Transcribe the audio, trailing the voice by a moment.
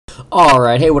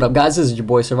Alright, hey, what up, guys? This is your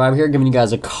boy Survivor here, giving you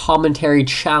guys a commentary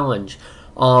challenge.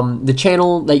 The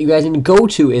channel that you guys need to go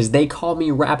to is They Call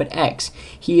Me Rabbit X.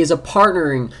 He is a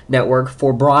partnering network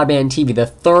for broadband TV, the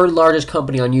third largest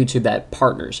company on YouTube that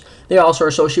partners. They also are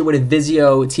associated with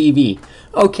Vizio TV.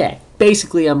 Okay,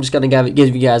 basically, I'm just going to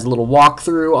give you guys a little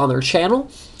walkthrough on their channel.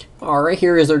 Alright,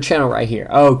 here is their channel right here.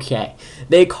 Okay.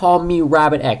 They Call Me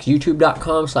Rabbit X.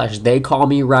 YouTube.com/They Call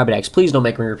Me Rabbit X. Please don't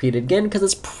make me repeat it again because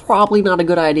it's probably not a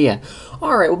good idea.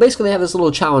 Alright, well basically they have this little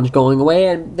challenge going away,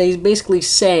 and they basically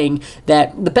saying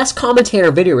that the best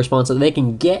commentator video response that they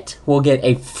can get will get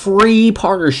a free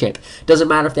partnership. Doesn't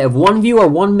matter if they have 1 view or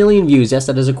 1 million views. Yes,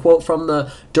 that is a quote from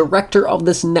the director of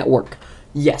this network.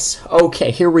 Yes. Okay,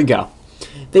 here we go.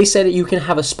 They said that you can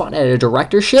have a spot at a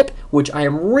directorship, which I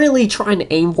am really trying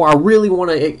to aim for. I really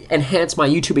want to enhance my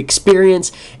YouTube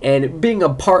experience, and being a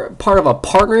part of a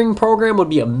partnering program would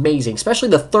be amazing, especially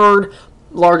the third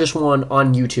largest one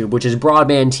on YouTube, which is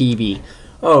broadband TV.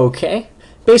 Okay.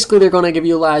 Basically, they're going to give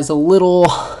you guys a little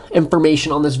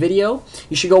information on this video.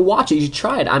 You should go watch it. You should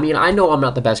try it. I mean, I know I'm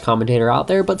not the best commentator out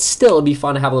there, but still, it'd be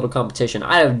fun to have a little competition.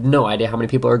 I have no idea how many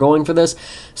people are going for this.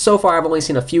 So far, I've only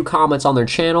seen a few comments on their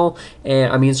channel,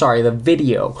 and the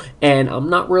video. And I'm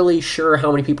not really sure how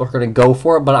many people are going to go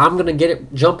for it, but I'm going to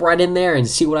jump right in there and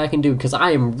see what I can do, because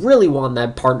I am really wanting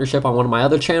that partnership on one of my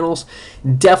other channels.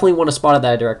 Definitely want to spot at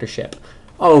that directorship.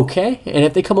 Okay, and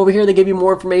if they come over here, they give you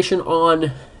more information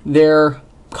on their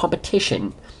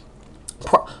competition.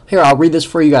 Here, I'll read this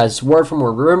for you guys word for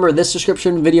word. Remember, this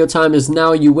description video time is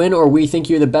now you win, or we think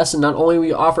you're the best, and not only will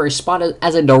we offer a spot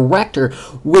as a director,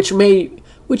 which you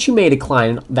may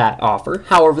decline that offer.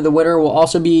 However, the winner will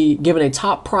also be given a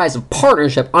top prize of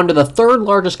partnership under the third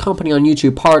largest company on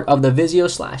YouTube, part of the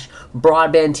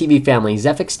Vizio/broadband TV family,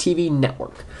 Zephix TV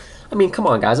network. I mean, come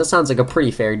on, guys. That sounds like a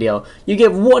pretty fair deal. You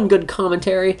give one good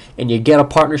commentary, and you get a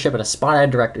partnership and a spot at a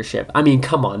directorship. I mean,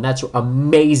 come on. That's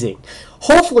amazing.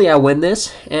 Hopefully, I win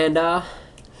this. And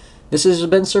this has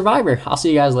been Survivor. I'll see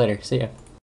you guys later. See ya.